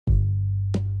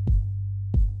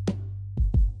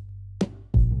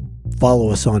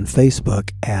follow us on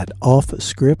Facebook at Off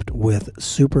Script with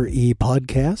Super E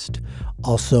Podcast.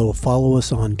 Also follow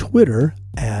us on Twitter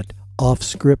at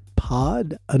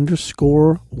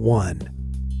offscriptpod_1.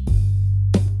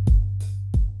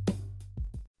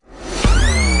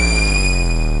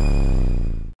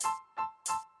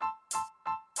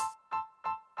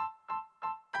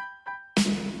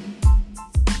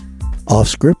 Off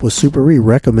Script with Super E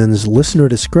recommends listener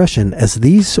discretion, as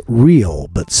these real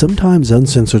but sometimes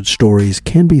uncensored stories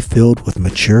can be filled with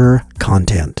mature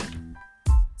content.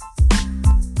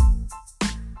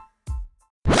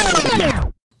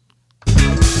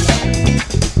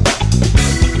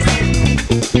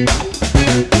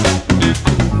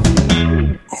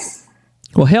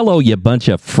 Well, hello, you bunch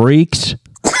of freaks.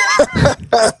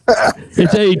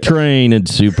 It's A-Train and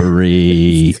Super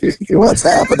E. What's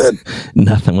happening?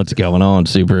 Nothing. What's going on,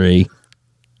 Super E?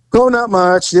 Oh, not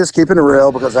much. Just keeping it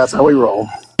real because that's how we roll.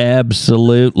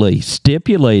 Absolutely.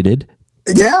 Stipulated.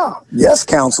 Yeah. Yes,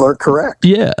 counselor. Correct.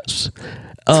 Yes.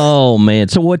 Oh, man.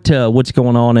 So what's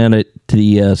going on in at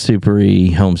the Super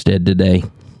E homestead today?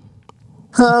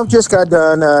 Just got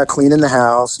done cleaning the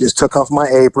house. Just took off my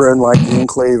apron like Ian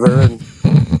Cleaver. And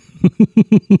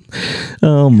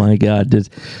oh, my God.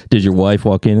 Did your wife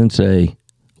walk in and say,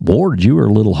 Ward, you were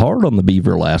a little hard on the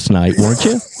beaver last night, weren't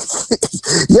you?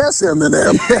 Yes,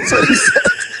 Eminem. That's what he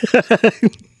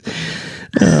said.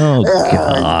 Oh,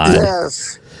 God.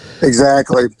 Yes,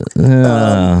 exactly.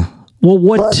 Well,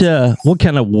 what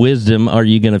kind of wisdom are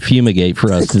you going to fumigate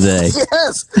for us today?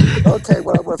 Yes. Okay,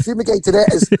 what I'm going to fumigate today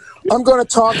is I'm going to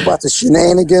talk about the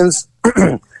shenanigans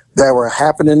that were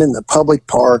happening in the public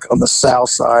park on the south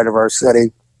side of our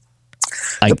city.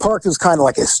 The park is kind of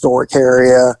like a historic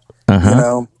area, you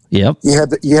know. Yep. You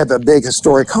had the big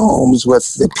historic homes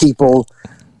with the people.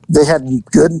 They had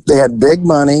big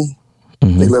money.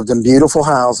 Mm-hmm. They lived in beautiful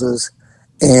houses,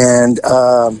 and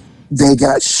they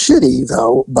got shitty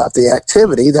though about the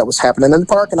activity that was happening in the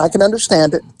park, and I can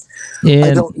understand it. And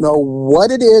I don't know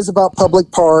what it is about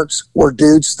public parks where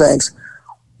dudes thinks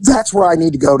that's where I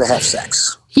need to go to have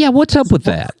sex. Yeah, what's up with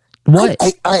that? What?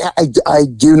 I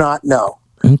do not know.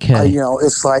 Okay.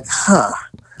 It's like,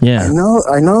 Yeah.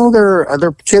 I know their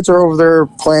other kids are over there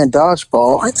playing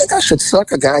dodgeball. I think I should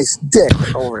suck a guy's dick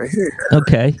over here.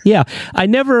 Okay. Yeah. I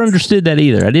never understood that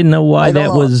either. I didn't know why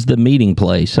that was the meeting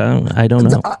place. I don't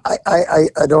know. I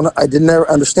don't know. I didn't ever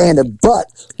understand it, but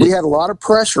we had a lot of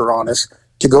pressure on us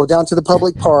to go down to the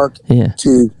public park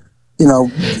to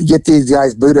get these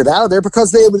guys booted out of there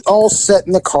because they would all sit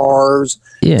in the cars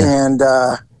and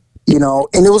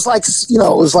and it was like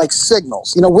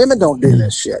signals. Women don't do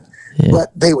this shit. Yeah.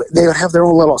 But they would have their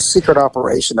own little secret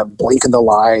operation of blinking the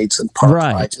lights and park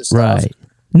lights and stuff. Right.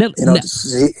 To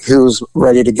see who's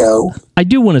ready to go. I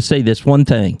do want to say this one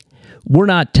thing. We're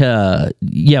not bad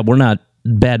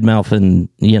mouthing,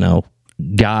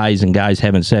 guys and guys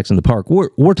having sex in the park.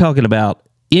 We're talking about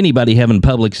anybody having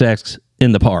public sex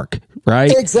in the park,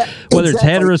 right? Whether it's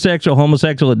heterosexual,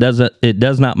 homosexual, it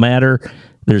does not matter.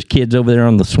 There's kids over there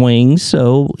on the swings,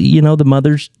 so the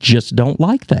mothers just don't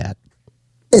like that.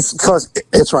 It's because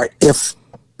it's right. If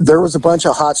there was a bunch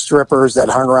of hot strippers that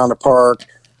hung around the park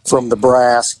from the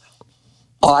brass,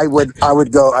 I would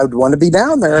go. I would want to be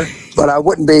down there, but I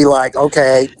wouldn't be like,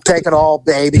 okay, take it all,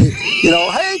 baby.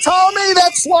 Hey, Tommy,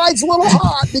 that slide's a little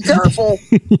hot. Be careful.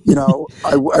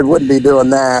 I wouldn't be doing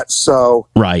that. So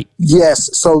right.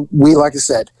 Yes. So like I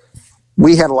said,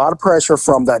 we had a lot of pressure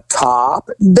from the top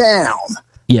down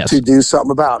to do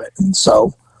something about it. And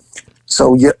so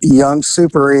young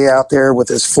Super E out there with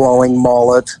his flowing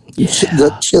mullet,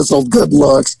 good chiseled, good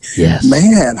looks. Yes.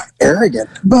 Man, arrogant.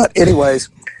 But anyways,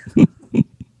 we'd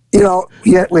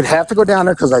have to go down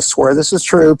there because I swear this is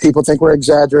true. People think we're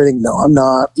exaggerating. No, I'm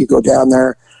not. You go down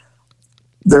there,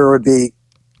 the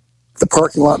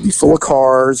parking lot would be full of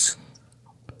cars,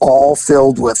 all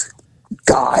filled with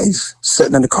guys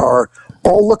sitting in the car,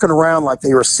 all looking around like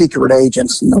they were secret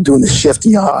agents, doing the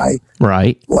shifty eye.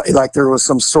 Right. Like there was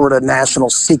some sort of national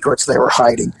secrets they were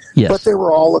hiding. Yes. But they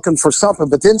were all looking for something.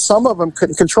 But then some of them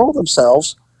couldn't control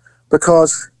themselves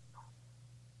because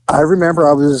I remember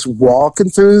I was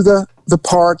walking through the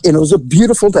park, and it was a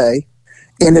beautiful day,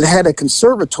 and it had a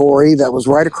conservatory that was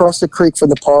right across the creek from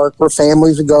the park where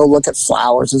families would go look at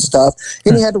flowers and stuff,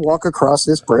 and you had to walk across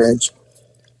this bridge.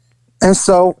 And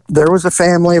so there was a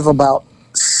family of about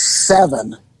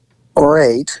 7 or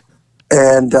 8,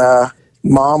 and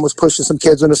mom was pushing some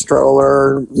kids in a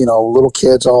stroller, little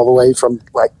kids all the way from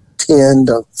like 10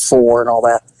 to 4 and all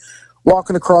that,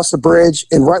 walking across the bridge.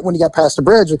 And right when you got past the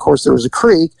bridge, of course, there was a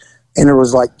creek, and there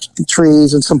was like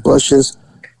trees and some bushes.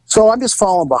 So I'm just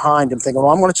following behind him, thinking,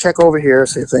 well, I'm going to check over here,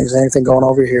 see if there's anything going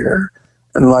over here.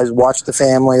 And I watched the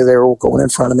family. They were going in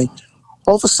front of me.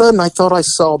 All of a sudden, I thought I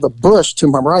saw the bush to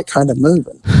my right kind of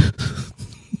moving.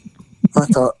 I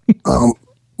thought,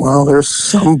 well, there's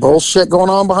some bullshit going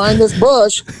on behind this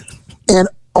bush. And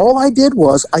all I did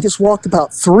was I just walked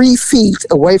about 3 feet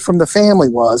away from the family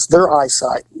their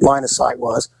line of sight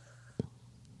was.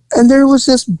 And there was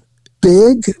this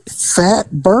big, fat,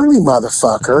 burly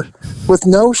motherfucker with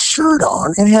no shirt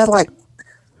on and had like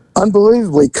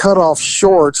unbelievably cut off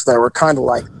shorts that were kind of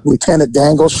like Lieutenant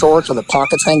Dangle shorts where the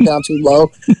pockets hang down too low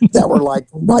that were like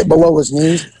right below his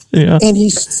knees. Yeah. And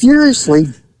he's furiously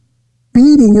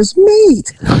beating his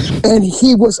meat. And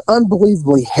he was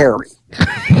unbelievably hairy.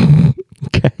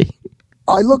 Okay.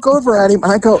 I look over at him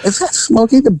and I go, is that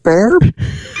Smokey the Bear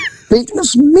beating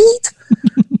his meat?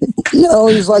 You know,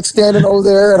 he's like standing over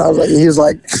there, and he's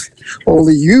like,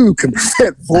 only you can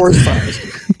prevent forest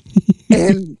fires.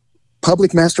 And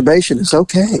public masturbation is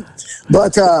okay.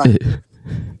 But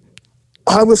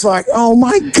I was like, oh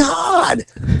my God.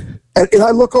 And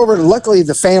I look over, and luckily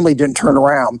the family didn't turn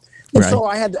around. And so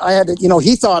I had to, you know,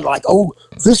 he thought like, oh,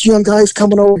 this young guy's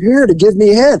coming over here to give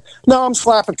me a head. No, I'm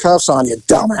slapping cuffs on you,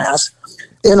 dumbass.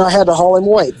 And I had to haul him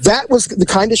away. That was the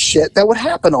kind of shit that would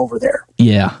happen over there.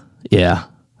 Yeah. Yeah.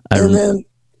 And then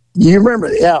you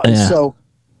remember, yeah. So,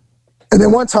 and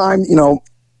then one time, you know,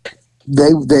 they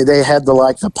had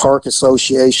the park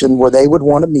association where they would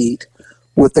want to meet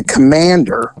with the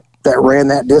commander that ran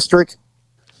that district,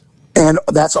 and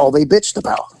that's all they bitched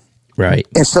about. Right.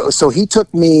 And so he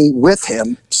took me with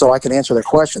him so I could answer their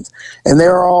questions. And they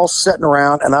were all sitting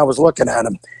around, and I was looking at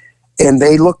them, and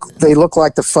they look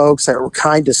like the folks that were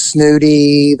kind of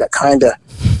snooty, that kind of.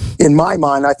 In my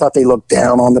mind, I thought they looked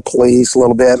down on the police a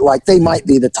little bit. Like they might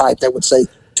be the type that would say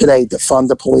today, defund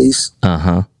the police.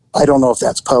 Uh-huh. I don't know if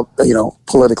that's,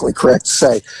 politically correct to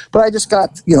say, but I just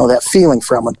got, that feeling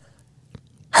from it.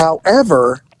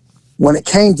 However, when it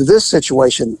came to this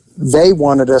situation, they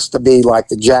wanted us to be like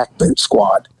the jackboot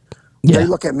squad. Yeah. They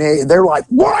look at me and they're like,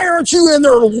 why aren't you in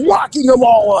there locking them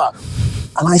all up?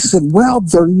 And I said, well,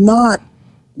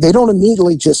 they don't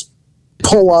immediately just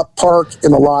pull up, park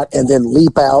in the lot, and then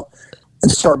leap out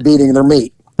and start beating their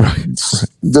meat. Right.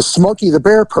 The Smokey the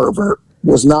Bear pervert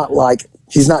was not like,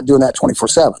 he's not doing that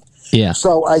 24/7. Yeah.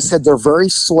 So I said, they're very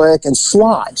slick and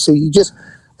sly. So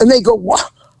and they go,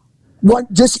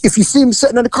 what? Just, if you see them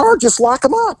sitting in a car, just lock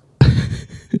them up.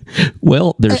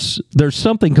 Well, there's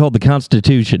something called the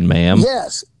Constitution, ma'am.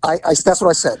 Yes. That's what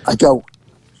I said.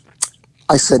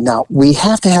 I said, now, we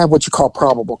have to have what you call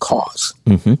probable cause.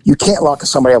 Mm-hmm. You can't lock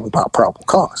somebody up without probable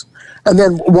cause. And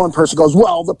then one person goes,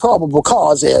 well, the probable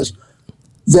cause is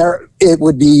it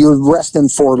would be you arrest him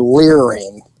for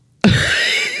leering.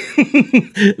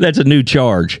 That's a new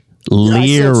charge.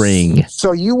 Leering. Said,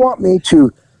 so you want me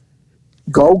to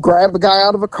go grab a guy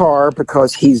out of a car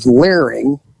because he's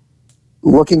leering,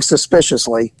 looking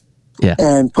suspiciously,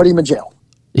 and put him in jail?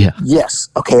 Yeah. Yes.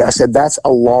 Okay. I said, that's a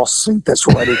lawsuit that's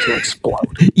ready to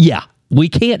explode. Yeah. We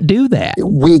can't do that.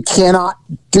 We cannot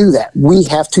do that. We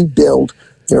have to build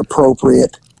the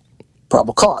appropriate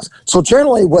probable cause. So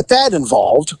generally what that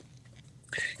involved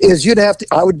is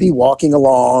I would be walking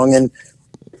along and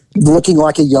looking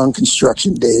like a young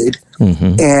construction dude.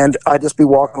 Mm-hmm. And I'd just be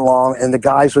walking along and the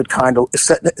guys would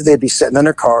they'd be sitting in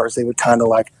their cars. They would kind of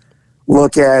like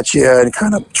look at you and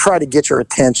kind of try to get your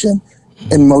attention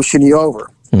and motion you over.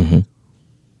 Mm-hmm.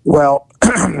 Well,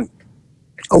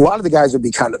 a lot of the guys would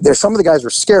be some of the guys were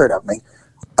scared of me.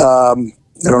 I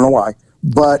don't know why,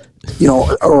 but,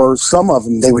 or some of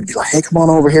them, they would be like, hey, come on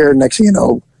over here. Next thing you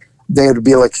know, they would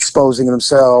be like exposing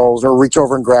themselves or reach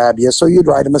over and grab you. So you'd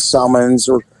write them a summons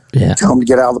or tell them to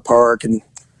get out of the park. And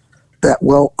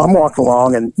I'm walking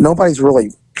along and nobody's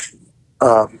really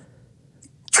trying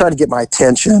to get my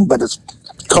attention, but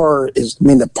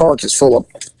the park is full of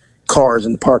cars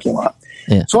in the parking lot.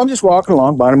 Yeah. So I'm just walking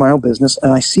along, minding my own business,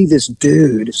 and I see this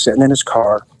dude sitting in his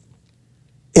car,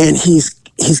 and he's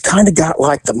kind of got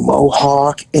like the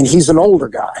mohawk, and he's an older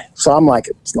guy. So I'm like,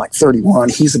 it's like 31.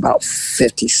 He's about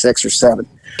 56 or 7.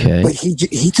 Okay. But he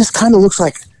just kind of looks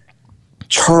like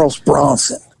Charles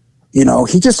Bronson.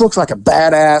 He just looks like a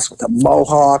badass with a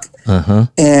mohawk. Uh-huh.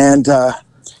 And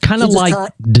kind of like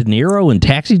De Niro in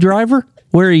Taxi Driver,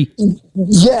 where he...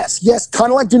 Yes,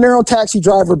 kind of like De Niro Taxi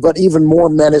Driver, but even more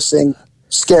menacing,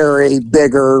 scary,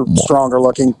 bigger, stronger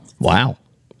looking. Wow.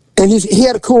 And he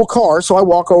had a cool car, so I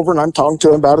walk over and I'm talking to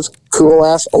him about his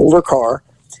cool-ass older car.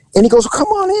 And he goes, well, come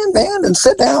on in, man, and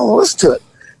sit down and listen to it.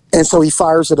 And so he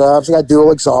fires it up. It's got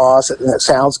dual exhaust, and it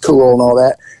sounds cool and all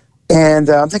that. And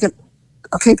I'm thinking,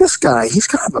 okay, this guy, he's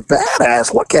kind of a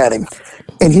badass. Look at him.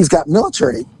 And he's got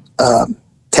military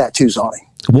tattoos on him.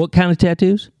 What kind of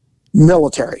tattoos?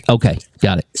 Military. Okay,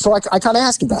 got it. So I kind of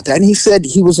asked him about that, and he said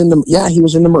he was in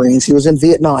the Marines. He was in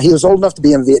Vietnam. He was old enough to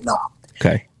be in Vietnam.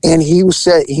 Okay. And he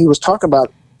was talking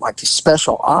about like the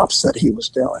special ops that he was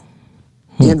doing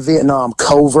in Vietnam,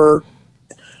 covert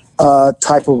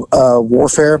type of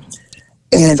warfare.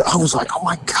 And I was like, oh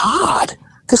my God,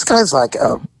 this guy's like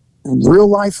a real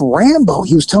life Rambo.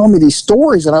 He was telling me these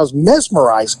stories, and I was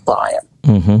mesmerized by him.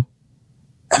 Mm-hmm.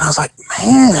 And I was like,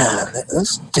 man,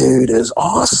 this dude is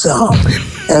awesome.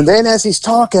 And then as he's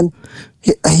talking,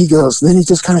 he goes, then he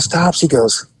just kind of stops. He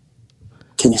goes,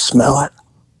 can you smell it?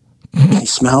 Can you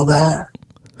smell that?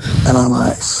 And I'm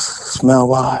like, smell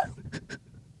what?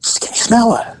 Can you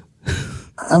smell it?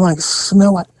 I'm like,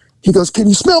 smell what? He goes, can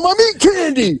you smell my meat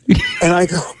candy? And I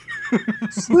go,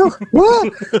 smell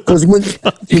what? Because when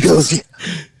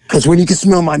you can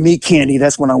smell my meat candy,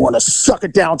 that's when I want to suck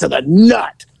it down to the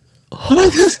nut.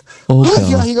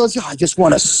 Yeah, he goes, yeah, I just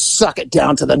want to suck it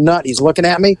down to the nut. He's looking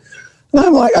at me. And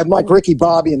I'm like Ricky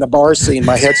Bobby in the bar scene.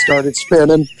 My head started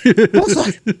spinning. I was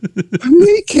like,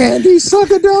 meat candy, suck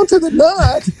it down to the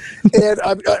nut. And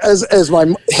as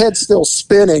my head's still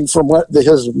spinning from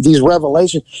these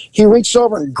revelations, he reached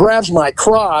over and grabs my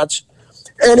crotch,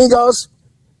 and he goes,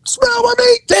 smell my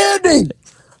meat candy.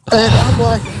 And I'm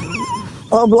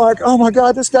like, oh my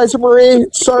God, this guy's a Marine,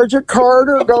 Sergeant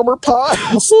Carter, Gomer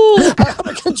Piles, out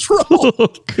of control. Oh,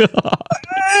 God.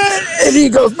 And he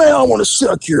goes, man, I want to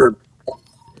suck your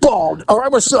ball, or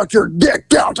I'm going to suck your dick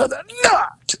down to the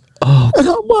nut. Oh. And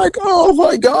I'm like, oh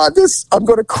my God, I'm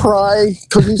going to cry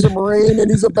because he's a Marine and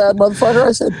he's a bad motherfucker.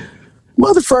 I said,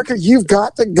 motherfucker, you've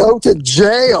got to go to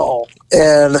jail.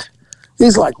 And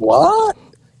he's like, what?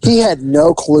 He had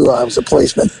no clue I was a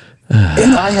policeman.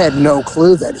 And I had no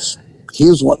clue that he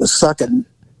was wanting to suck and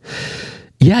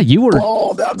you were.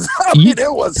 Oh,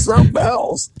 it was something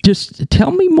else. Just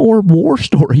tell me more war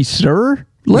stories, sir.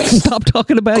 Let's stop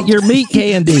talking about your meat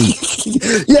candy.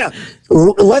 Yeah,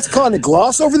 let's kind of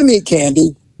gloss over the meat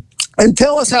candy and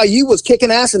tell us how you was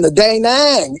kicking ass in the Da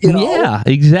Nang. You know? Yeah,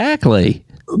 exactly.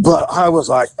 But I was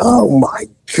like, oh my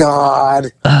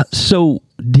God. So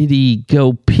did he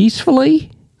go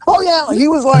peacefully? Oh yeah, he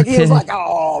was like,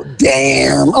 oh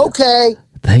damn, okay.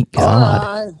 Thank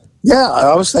God. Yeah,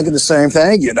 I was thinking the same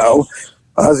thing, you know.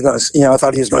 I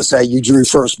thought he was going to say you drew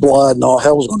first blood and all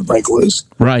hell was going to break loose.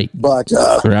 Right. But,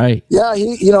 right. Yeah,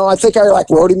 I think I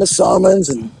wrote him a summons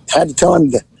and had to tell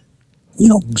him to,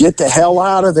 get the hell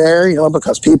out of there,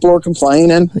 because people are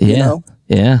complaining,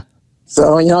 Yeah.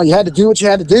 So, you had to do what you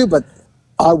had to do, but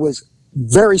I was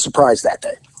very surprised that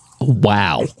day.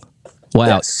 Wow.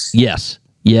 Yes.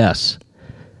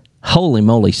 Holy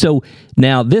moly. So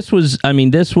now this was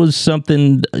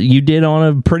something you did on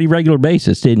a pretty regular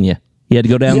basis, didn't you? You had to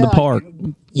go down to the park.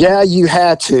 Yeah, you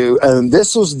had to. And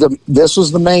this was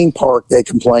the main park they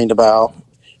complained about.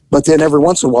 But then every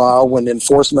once in a while, when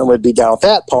enforcement would be down at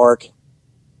that park,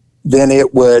 then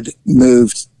it would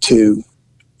move to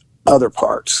other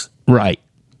parks. Right.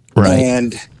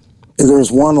 And there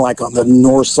was one like on the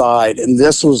north side, and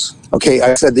this was, okay,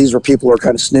 I said these were people who are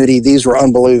kind of snooty. These were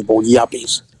unbelievable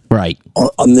yuppies. Right.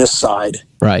 On this side.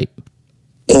 Right.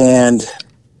 And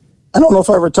I don't know if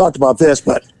I ever talked about this,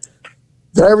 but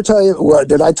did I ever tell you,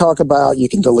 did I talk about, you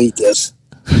can delete this,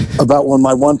 about when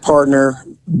my one partner,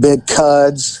 Big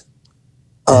Cuds,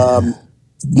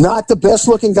 not the best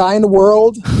looking guy in the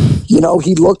world.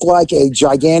 He looked like a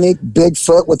gigantic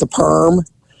Bigfoot with a perm.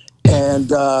 And,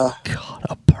 God,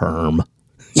 a perm.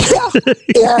 Yeah,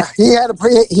 he got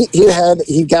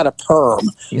a perm.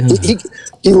 Yeah.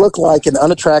 He looked like an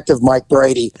unattractive Mike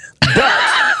Brady. But,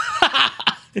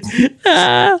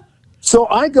 so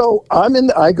I go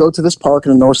to this park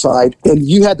in the north side, and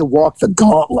you had to walk the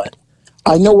gauntlet.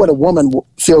 I know what a woman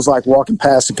feels like walking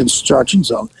past the construction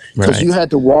zone, because you had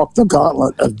to walk the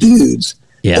gauntlet of dudes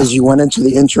as you went into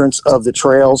the entrance of the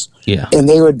trails. Yeah, and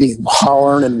they would be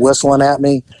hollering and whistling at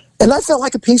me. And I felt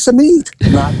like a piece of meat,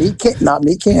 not meat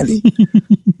candy.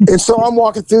 And so I'm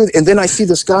walking through, and then I see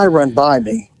this guy run by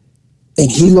me,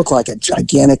 and he looked like a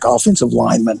gigantic offensive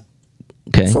lineman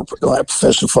for a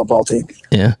professional football team.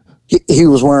 Yeah, he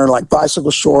was wearing like bicycle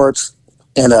shorts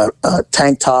and a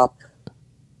tank top.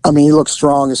 I mean, he looked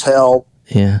strong as hell.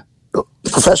 Yeah,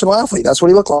 professional athlete. That's what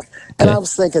he looked like. And I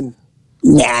was thinking,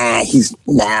 and he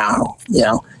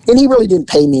really didn't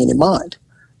pay me any mind,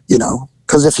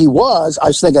 Because if he was, I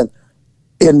was thinking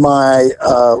in my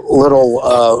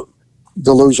little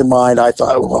delusion mind, I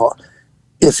thought, well,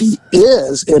 if he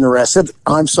is interested,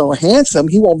 I'm so handsome,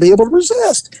 he won't be able to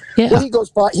resist. Yeah. Well, he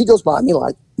goes by me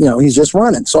like, he's just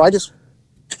running. So I just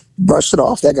brushed it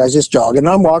off. That guy's just jogging. And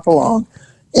I'm walking along.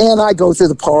 And I go through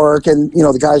the park, and,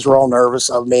 the guys were all nervous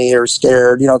of me or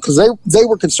scared, because they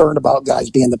were concerned about guys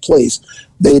being the police.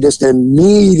 They just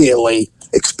immediately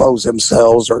expose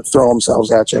themselves or throw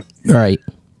themselves at you. Right.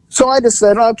 So I just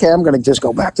said, okay, I'm going to just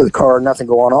go back to the car. Nothing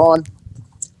going on.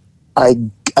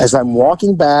 As I'm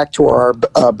walking back to our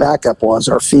backup was,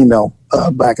 our female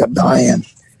backup, Diane.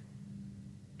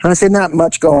 And I said, not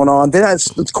much going on. Then at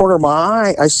the corner of my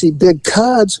eye, I see Big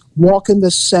Cuds walking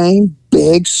the same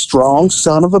big, strong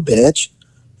son of a bitch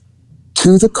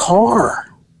to the car.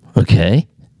 Okay.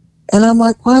 And I'm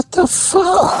like, what the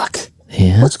fuck?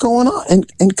 Yeah. What's going on?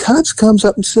 And Cuds comes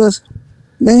up and says,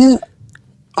 man,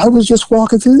 I was just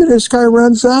walking through there. This guy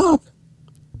runs up,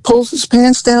 pulls his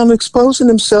pants down, exposing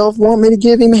himself, want me to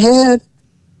give him head,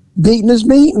 beating his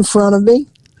meat in front of me.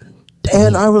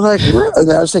 And I was like, really?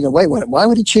 And I was thinking, wait, why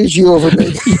would he choose you over me?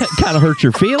 It kind of hurt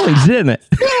your feelings, didn't it?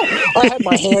 I had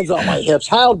my hands on my hips.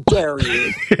 How dare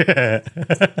you?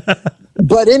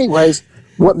 But anyways,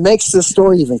 what makes this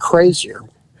story even crazier,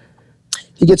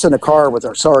 he gets in a car with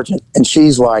our sergeant, and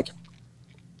she's like,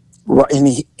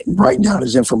 writing down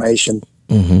his information.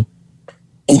 Mm-hmm.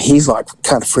 And he's like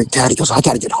kind of freaked out. He goes, I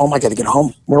got to get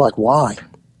home. We're like, why?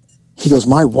 He goes,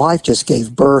 my wife just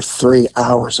gave birth 3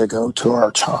 hours ago to our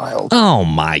child. Oh,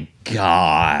 my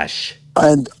gosh.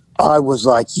 And I was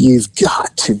like, you've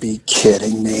got to be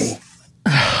kidding me.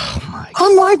 Oh, my.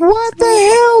 I'm like, what the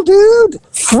hell, dude?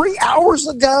 3 hours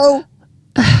ago?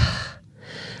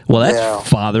 Well, that's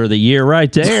Father of the Year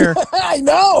right there. I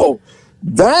know.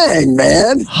 Dang,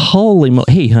 man. Holy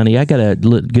hey, honey, I got a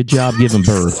good job giving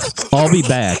birth. I'll be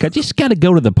back. I just got to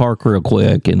go to the park real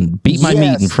quick and beat my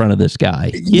meat in front of this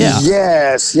guy. Yeah.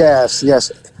 Yes.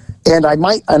 And I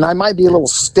might be a little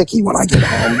sticky when I get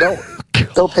home.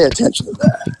 Don't pay attention to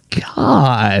that.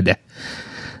 God.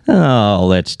 Oh,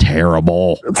 that's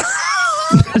terrible.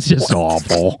 That's just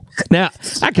awful. Now,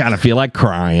 I kind of feel like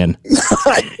crying.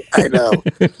 I know.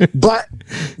 But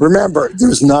remember,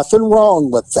 there's nothing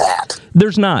wrong with that.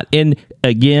 There's not. And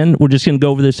again, we're just going to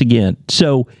go over this again.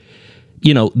 So,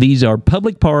 these are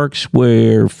public parks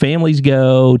where families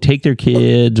go, take their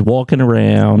kids, walking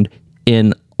around.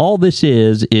 And all this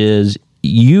is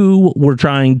you were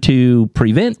trying to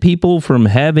prevent people from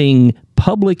having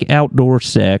public outdoor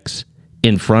sex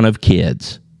in front of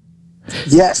kids.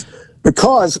 Yes.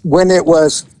 Because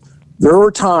there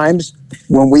were times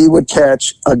when we would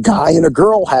catch a guy and a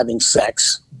girl having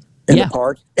sex in the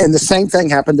park, and the same thing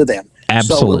happened to them.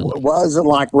 Absolutely. So it wasn't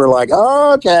like we're like,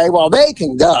 oh, okay, well, they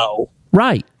can go.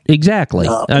 Right. Exactly.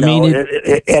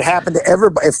 It happened to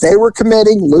everybody. If they were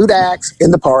committing lewd acts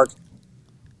in the park,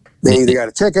 they either got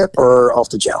a ticket or off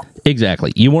to jail.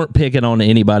 Exactly. You weren't picking on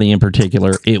anybody in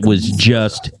particular. It was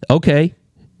just, okay,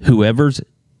 whoever's,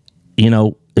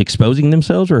 exposing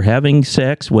themselves or having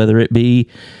sex, whether it be,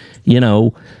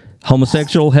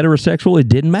 homosexual, heterosexual, it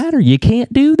didn't matter. You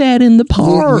can't do that in the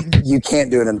park. You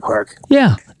can't do it in the park.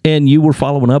 Yeah. And you were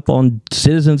following up on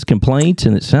citizens' complaints,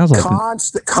 and it sounds like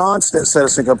constant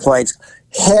citizen complaints,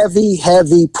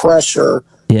 heavy pressure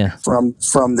from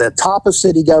the top of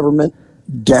city government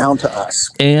down to us.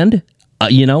 And,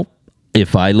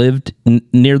 if I lived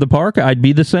near the park, I'd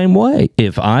be the same way.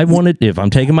 If I'm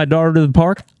taking my daughter to the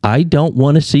park, I don't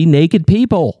want to see naked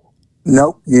people.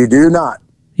 Nope, you do not.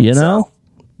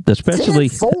 Especially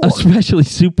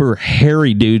super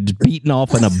hairy dudes beating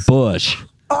off in a bush.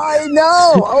 I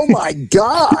know. Oh my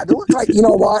God! It looked like,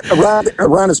 what,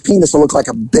 around his penis, it looked like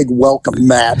a big welcome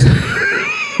mat.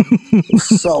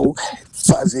 So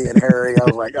fuzzy and hairy. I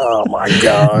was like, oh my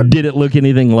God! Did it look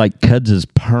anything like Cuds'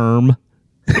 perm?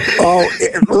 Oh,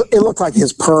 it looked like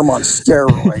his perm on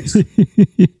steroids.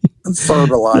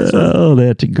 Fertilizer. Oh,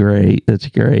 that's great. That's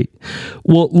great.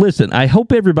 Well, listen, I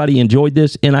hope everybody enjoyed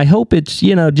this, and I hope it's,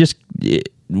 we're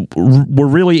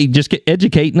really just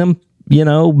educating them.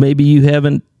 Maybe you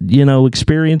haven't,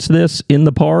 experienced this in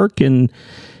the park, and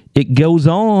it goes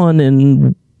on,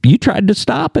 and you tried to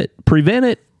stop it, prevent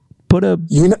it, put a...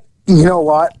 You know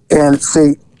what? And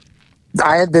see,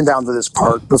 I had been down to this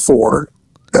park before,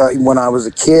 when I was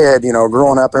a kid,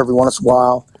 growing up every once in a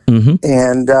while. Mm-hmm.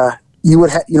 And you would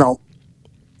have,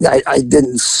 I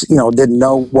didn't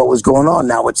know what was going on.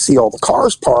 Now I would see all the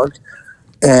cars parked,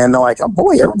 and like, oh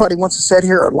boy, everybody wants to sit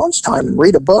here at lunchtime and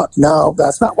read a book. No,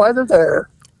 that's not why they're there.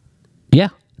 Yeah.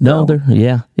 No,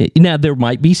 Now, there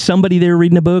might be somebody there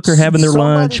reading a book or having their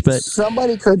lunch, but...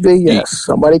 Somebody could be, yes.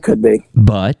 Somebody could be.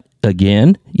 But...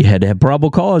 Again, you had to have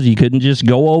probable cause. You couldn't just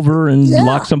go over and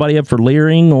lock somebody up for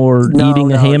leering or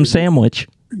eating a ham sandwich.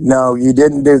 No, you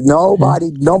didn't do.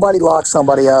 Nobody locked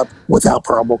somebody up without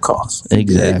probable cause.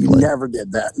 Exactly. You never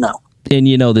did that. No. And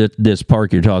you know that this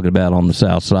park you're talking about on the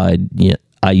south side, yeah,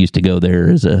 I used to go there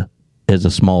as a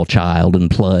small child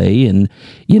and play. And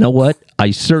you know what?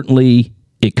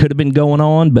 It could have been going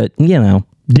on, but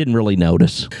didn't really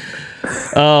notice.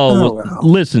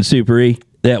 Listen, Super E,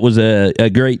 that was a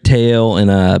great tale,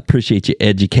 and I appreciate you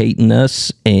educating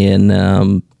us. And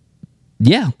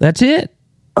that's it.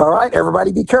 All right,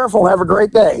 everybody, be careful. Have a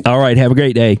great day. All right, have a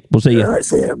great day. We'll see you. All right,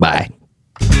 see you. Bye.